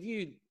think if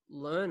you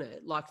learn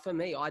it, like for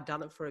me, I'd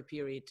done it for a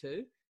period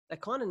too.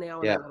 That kind of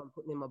now I know what I'm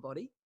putting in my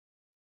body.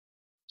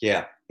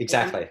 Yeah,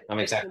 exactly. I'm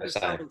exactly the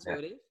same. So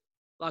intuitive.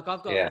 Like,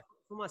 I've got,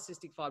 for my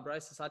cystic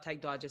fibrosis, I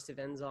take digestive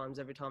enzymes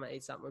every time I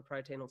eat something with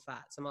protein or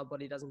fat, so my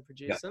body doesn't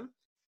produce them.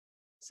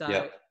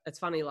 So it's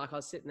funny, like, I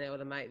was sitting there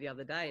with a mate the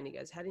other day and he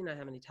goes, "How do you know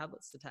how many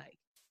tablets to take?"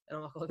 And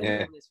I'm like, "Well, I've been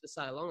doing this for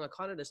so long, I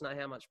kind of just know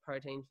how much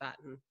protein, fat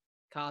and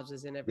carbs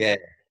is in everything."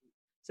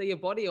 So your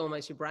brain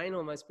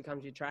almost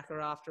becomes your tracker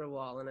after a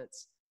while, and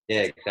it's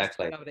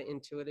exactly. Be able to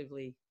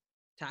intuitively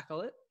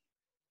tackle it.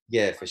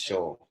 Yeah, for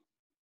sure.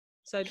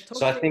 So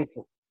I think...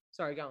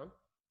 Sorry, go on.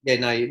 Yeah,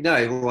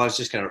 no. Well, I was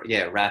just going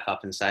to wrap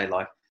up and say,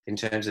 like, in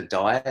terms of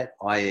diet,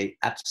 I eat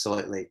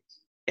absolutely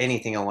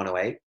anything I want to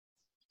eat,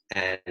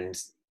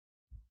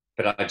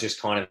 but I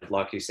just kind of,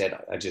 like you said,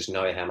 I just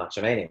know how much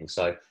I'm eating.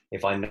 So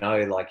if I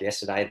know, like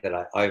yesterday, that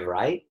I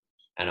overate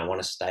and I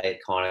want to stay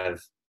at kind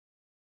of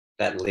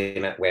that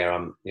limit where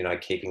I'm,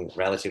 keeping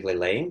relatively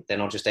lean,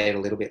 then I'll just eat a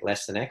little bit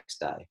less the next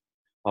day.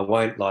 I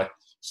won't like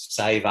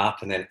save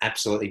up and then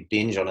absolutely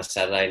binge on a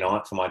Saturday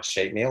night for my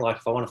cheat meal. Like,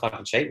 if I want a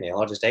fucking cheat meal,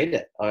 I'll just eat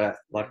it.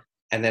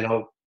 And then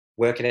I'll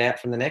work it out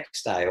from the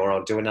next day, or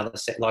I'll do another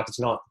set. Like, it's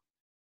not,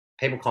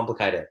 people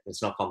complicate it.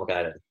 It's not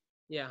complicated.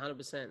 Yeah,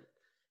 100%.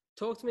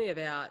 Talk to me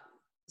about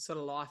sort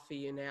of life for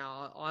you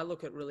now. I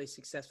look at really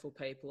successful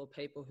people, or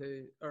people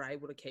who are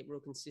able to keep real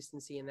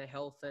consistency in their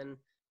health and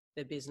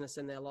their business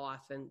and their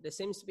life. And there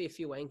seems to be a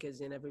few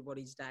anchors in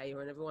everybody's day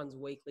or in everyone's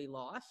weekly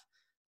life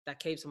that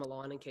keeps them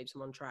aligned and keeps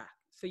them on track.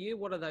 For you,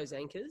 what are those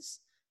anchors,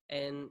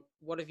 and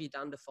what have you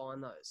done to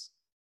find those?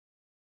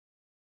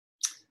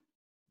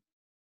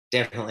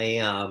 Definitely,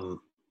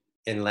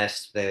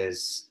 unless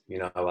there's,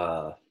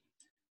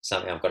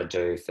 something I've got to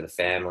do for the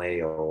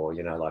family, or,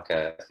 like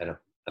a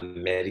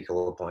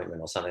medical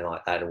appointment or something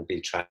like that, it will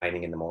be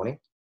training in the morning.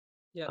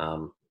 Yeah.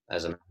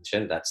 As I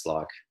mentioned, that's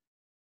like,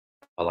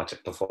 I like to,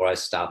 before I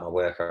start my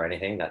work or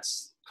anything,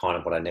 that's kind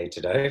of what I need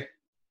to do.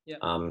 Yeah.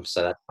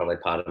 So that's probably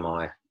part of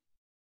my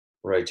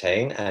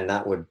routine, and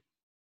that would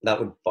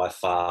by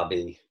far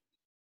be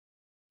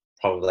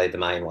probably the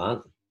main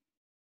one,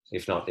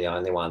 if not the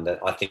only one, that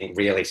I think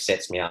really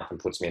sets me up and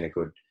puts me in a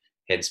good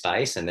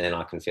headspace. And then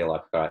I can feel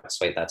like, all right,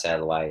 sweet, that's out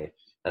of the way,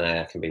 and then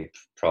I can be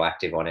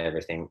proactive on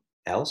everything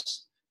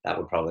else. That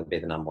would probably be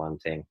the number one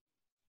thing.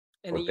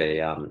 And would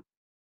be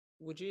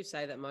would you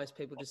say that most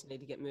people just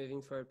need to get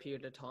moving for a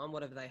period of time,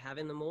 whatever they have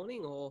in the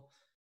morning, or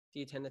do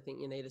you tend to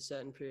think you need a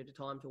certain period of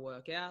time to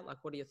work out? Like,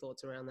 what are your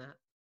thoughts around that?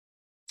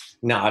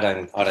 No, I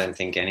don't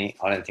think any.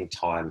 I don't think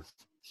time.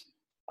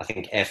 I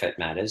think effort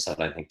matters. I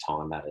don't think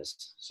time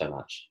matters so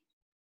much.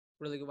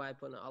 Really good way of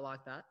putting it. I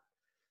like that.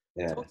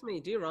 Yeah. Talk to me.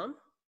 Do you run?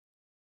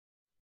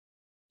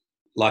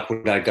 Like,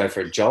 would I go for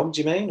a jog?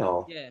 Do you mean,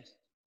 or Yeah.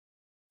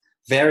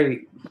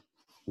 very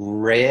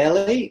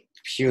rarely,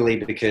 purely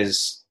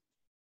because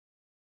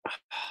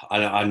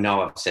I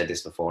know I've said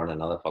this before in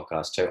another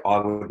podcast too. I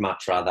would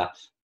much rather,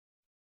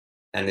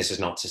 and this is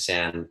not to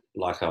sound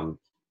like I'm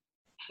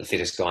the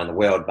fittest guy in the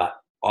world, but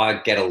I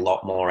get a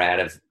lot more out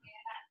of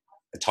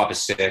the type of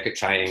circuit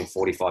training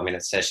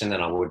 45-minute session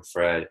than I would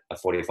for a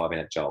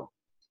 45-minute jog.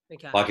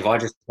 Okay. Like if I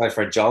just go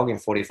for a jog in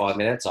 45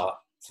 minutes or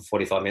for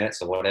 45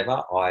 minutes or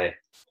whatever, I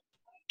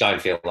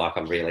don't feel like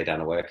I've really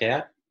done a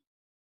workout.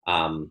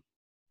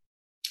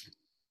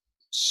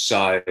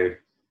 So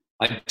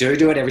I do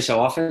it every so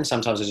often.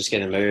 Sometimes I just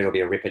get in the mood. It'll be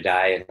a ripper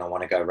day and I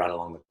want to go run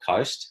along the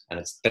coast. And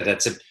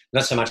that's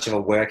not so much of a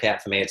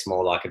workout for me. It's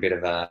more like a bit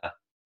of a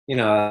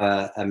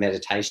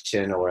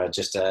meditation or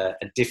just a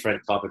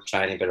different type of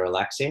training, but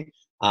relaxing.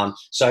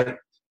 So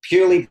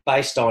purely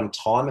based on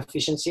time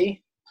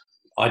efficiency,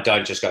 I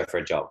don't just go for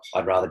a jog.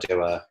 I'd rather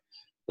do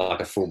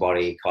a full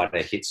body kind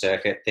of hit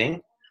circuit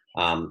thing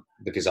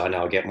because I know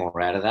I'll get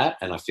more out of that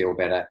and I feel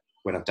better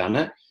when I've done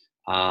it.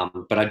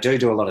 But I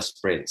do a lot of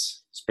sprints.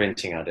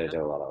 Sprinting I do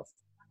a lot of.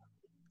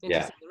 Interesting.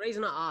 Yeah. The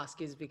reason I ask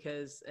is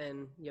because,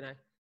 and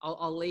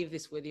I'll leave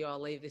this with you.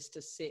 I'll leave this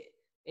to sit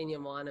in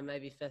your mind and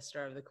maybe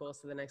fester over the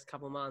course of the next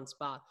couple of months.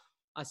 But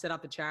I set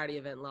up a charity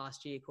event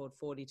last year called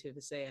 42 for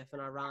CF,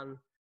 and I ran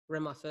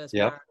my first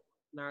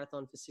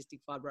marathon for cystic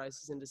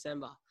fibrosis in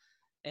December.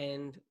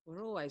 And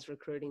we're always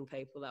recruiting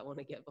people that want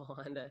to get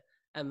behind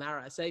a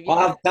mara. So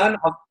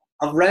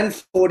I've ran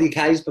 40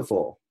 Ks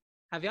before.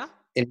 Have you?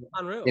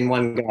 Unreal. In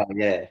one go,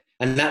 yeah.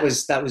 And that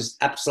was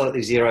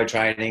absolutely zero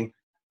training.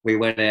 We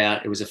went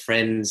out. It was a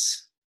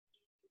friend's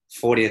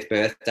 40th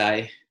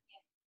birthday,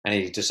 and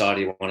he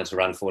decided he wanted to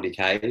run 40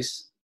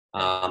 Ks.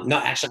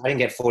 No, actually, I didn't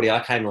get 40.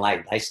 I came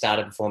late. They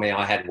started before me.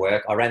 I had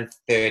work. I ran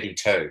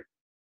 32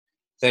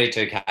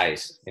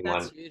 Ks in one.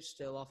 That's huge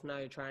still off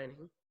no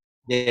training.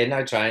 Yeah,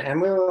 no training.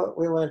 And we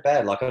weren't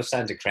bad. Like I was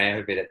starting to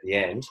cramp a bit at the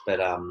end, but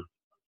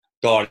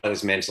God, it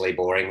was mentally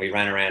boring. We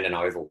ran around an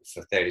oval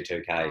for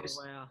 32 Ks.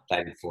 Oh, wow.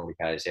 They did 40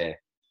 Ks, yeah.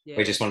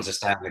 We just wanted to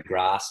stay on the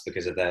grass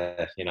because of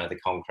the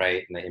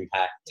concrete and the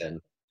impact. And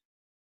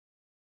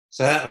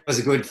so that was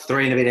a good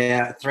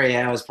 3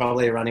 hours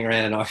probably running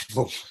around an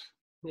oval.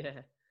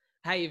 Yeah.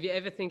 Hey, if you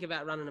ever think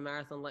about running a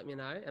marathon, let me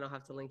know and I'll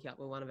have to link you up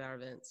with one of our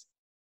events.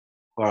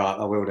 All right,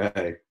 I will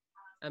do.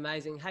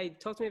 Amazing. Hey,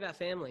 talk to me about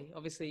family.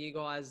 Obviously, you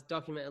guys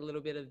document a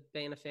little bit of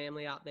being a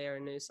family out there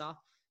in Noosa.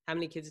 How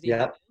many kids do you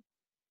have?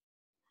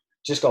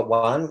 Just got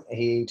one.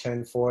 He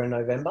turned 4 in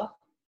November.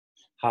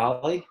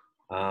 Harley.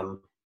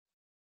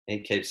 He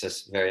keeps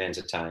us very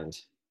entertained.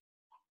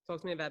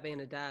 Talk to me about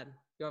being a dad.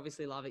 You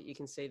obviously love it. You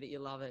can see that you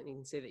love it and you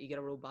can see that you get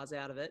a real buzz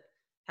out of it.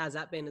 How's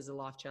that been as a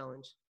life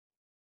challenge?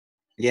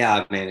 Yeah,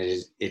 I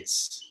mean,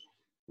 it's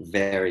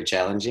very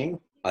challenging.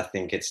 I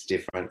think it's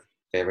different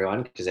for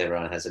everyone because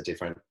everyone has a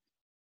different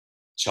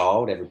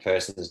child. Every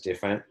person is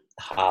different.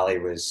 Harley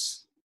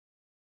was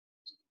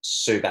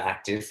super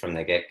active from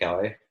the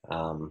get-go.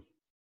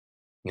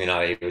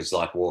 He was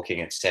like walking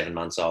at 7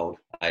 months old,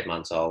 8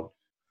 months old.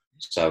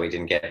 So we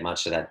didn't get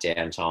much of that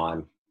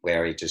downtime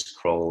where he just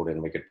crawled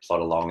and we could plod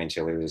along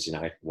until he was,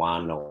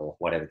 1 or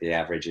whatever the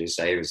average is.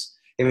 So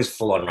he was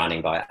full on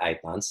running by 8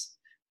 months,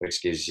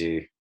 which gives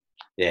you,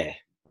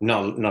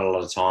 not a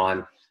lot of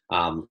time.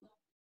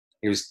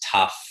 It was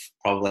tough.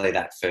 Probably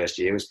that first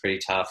year was pretty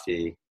tough.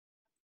 He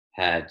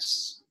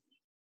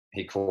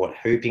caught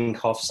whooping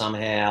cough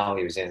somehow.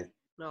 He was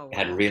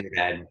had really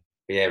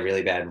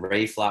bad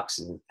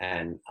reflux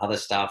and other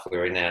stuff. We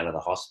were in and out of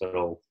the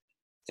hospital.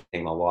 I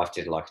think my wife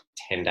did like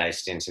 10-day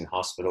stints in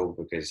hospital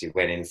because he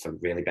went in for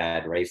really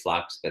bad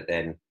reflux, but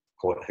then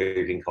caught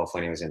whooping cough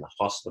when he was in the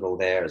hospital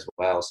there as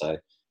well. So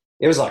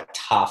it was like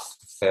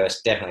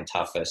definitely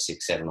tough first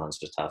 6-7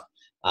 months was tough.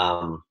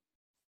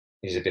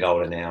 He's a bit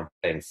older now,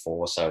 being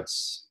 4, so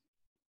it's,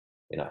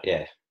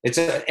 it's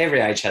every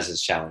age has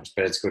its challenge,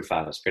 but it's good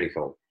fun. It's pretty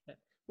cool.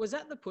 Was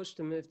that the push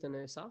to move to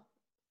Noosa?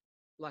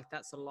 Like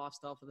that's the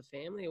lifestyle for the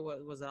family,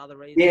 or was there other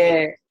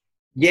reasons?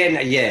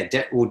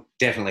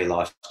 Definitely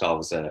lifestyle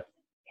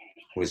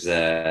was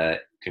a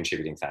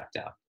contributing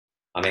factor.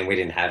 I mean, we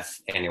didn't have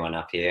anyone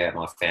up here.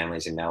 My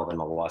family's in Melbourne.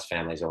 My wife's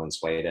family's all in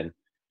Sweden.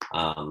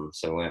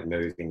 So we weren't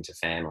moving to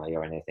family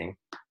or anything.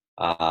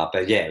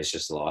 But yeah, it was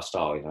just a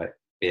lifestyle,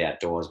 be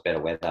outdoors, better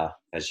weather.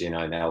 As you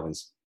know,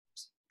 Melbourne's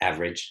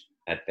average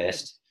at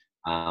best.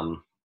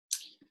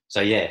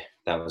 So yeah,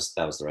 that was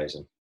the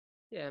reason.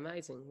 Yeah,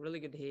 amazing. Really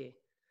good to hear.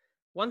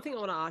 One thing I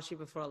want to ask you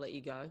before I let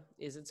you go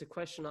is it's a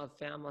question I've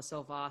found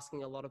myself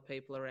asking a lot of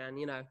people around,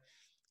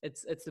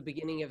 it's the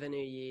beginning of a new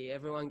year.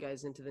 Everyone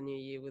goes into the new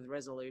year with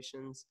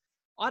resolutions.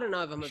 I don't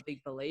know if I'm a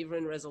big believer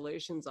in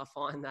resolutions. I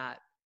find that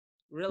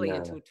really No.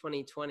 until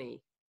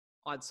 2020,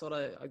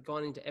 I'd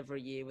gone into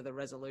every year with a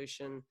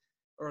resolution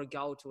or a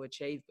goal to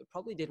achieve, but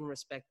probably didn't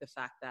respect the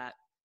fact that,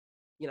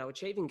 you know,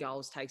 achieving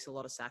goals takes a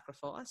lot of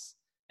sacrifice,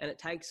 and it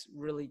takes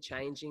really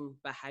changing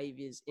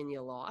behaviors in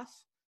your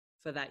life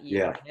for that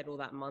year Yeah. ahead or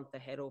that month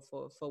ahead, or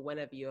for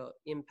whenever you're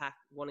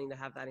wanting to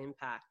have that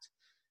impact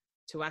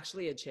to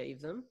actually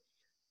achieve them.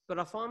 But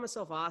I find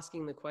myself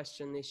asking the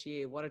question this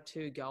year, what are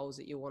 2 goals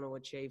that you want to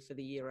achieve for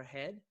the year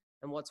ahead?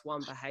 And what's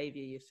one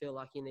behavior you feel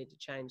like you need to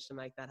change to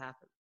make that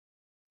happen?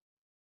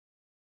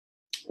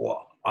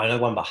 Well, I know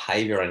one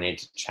behavior I need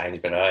to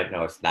change, but I don't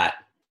know if that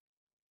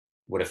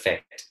would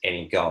affect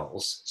any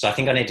goals. So I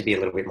think I need to be a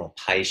little bit more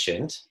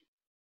patient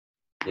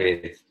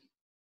with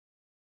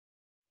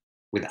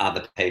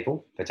other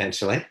people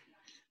potentially.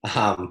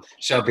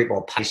 Show a bit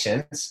more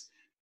patience.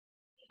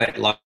 But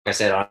like I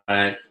said, I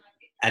don't.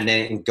 And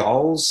then in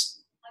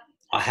goals,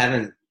 I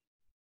haven't,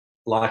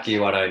 like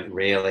you, I don't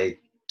really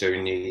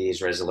do New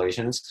Year's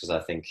resolutions because I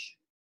think,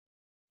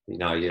 you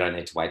know, you don't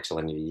need to wait till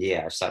a new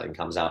year. If something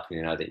comes up and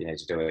you know that you need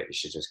to do it, you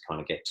should just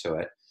kind of get to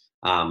it.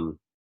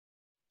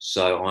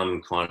 So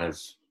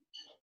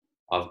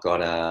I've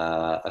got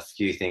a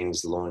few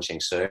things launching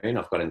soon.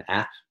 I've got an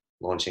app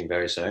launching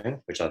very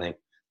soon, which I think,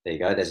 there you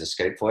go, there's a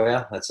scoop for you.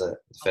 That's the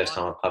first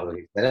time I've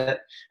publicly said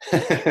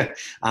it.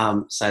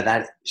 So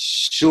that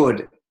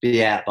should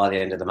be out by the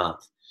end of the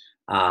month.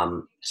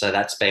 So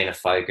that's been a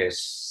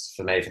focus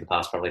for me for the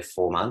past probably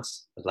 4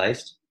 months at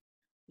least.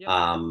 Yep.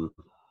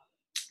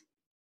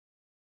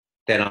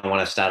 Then I want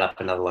to start up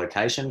another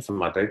location for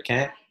my boot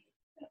camp.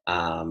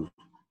 And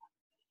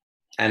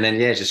then,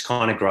 just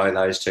kind of grow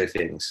those 2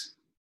 things.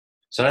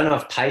 So I don't know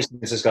if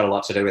patience has got a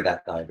lot to do with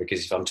that though,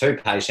 because if I'm too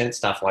patient,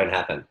 stuff won't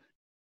happen.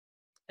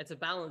 It's a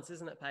balance,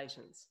 isn't it?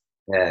 Patience.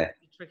 Yeah.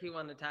 It's a tricky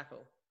one to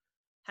tackle.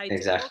 Hey,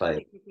 Exactly. talk to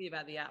me quickly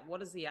about the app. What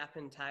does the app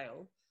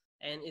entail?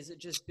 And is it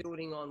just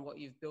building on what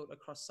you've built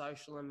across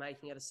social and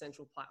making it a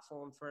central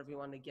platform for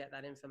everyone to get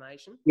that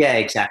information? Yeah,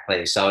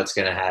 exactly. So it's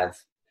going to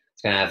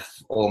have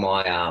all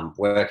my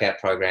workout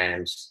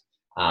programs.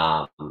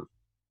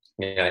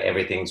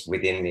 Everything's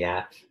within the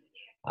app.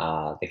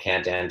 The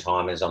countdown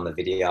timers on the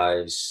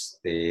videos.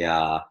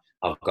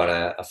 I've got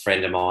a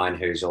friend of mine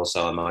who's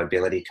also a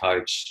mobility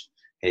coach.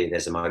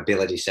 There's a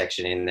mobility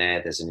section in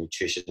there. There's a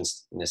nutrition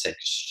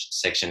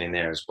section in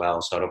there as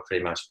well. So it'll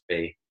pretty much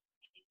be,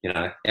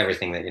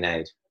 everything that you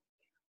need.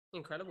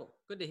 Incredible.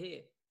 Good to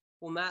hear.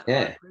 Well, Matt, I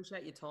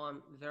appreciate your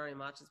time very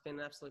much. It's been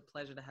an absolute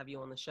pleasure to have you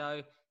on the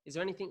show. Is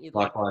there anything you'd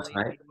like to leave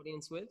the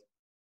audience with?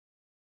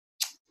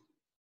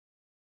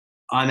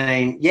 I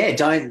mean,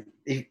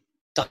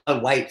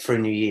 don't wait for a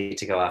new year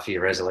to go after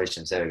your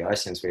resolutions. There we go.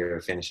 Since we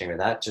were finishing with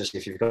that, just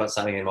if you've got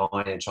something in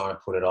mind and trying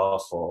to put it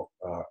off, or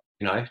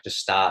just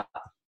start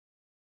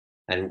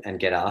and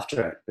get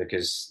after it,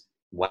 because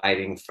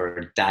waiting for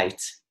a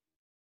date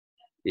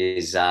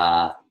is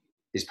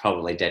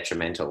probably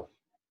detrimental.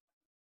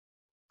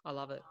 I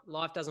love it.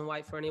 Life doesn't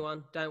wait for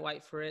anyone. Don't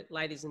wait for it.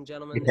 Ladies and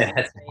gentlemen, this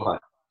has been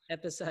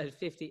episode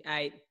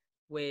 58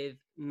 with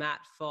Matt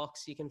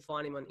Fox. You can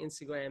find him on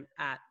Instagram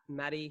at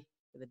Matty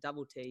with a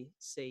double T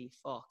C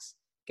Fox.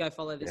 Go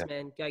follow this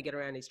man. Go get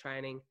around his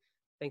training.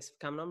 Thanks for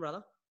coming on,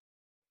 brother.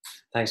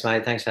 Thanks,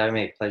 mate. Thanks for having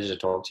me. Pleasure to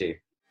talk to you.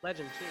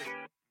 Legend.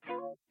 Cheers.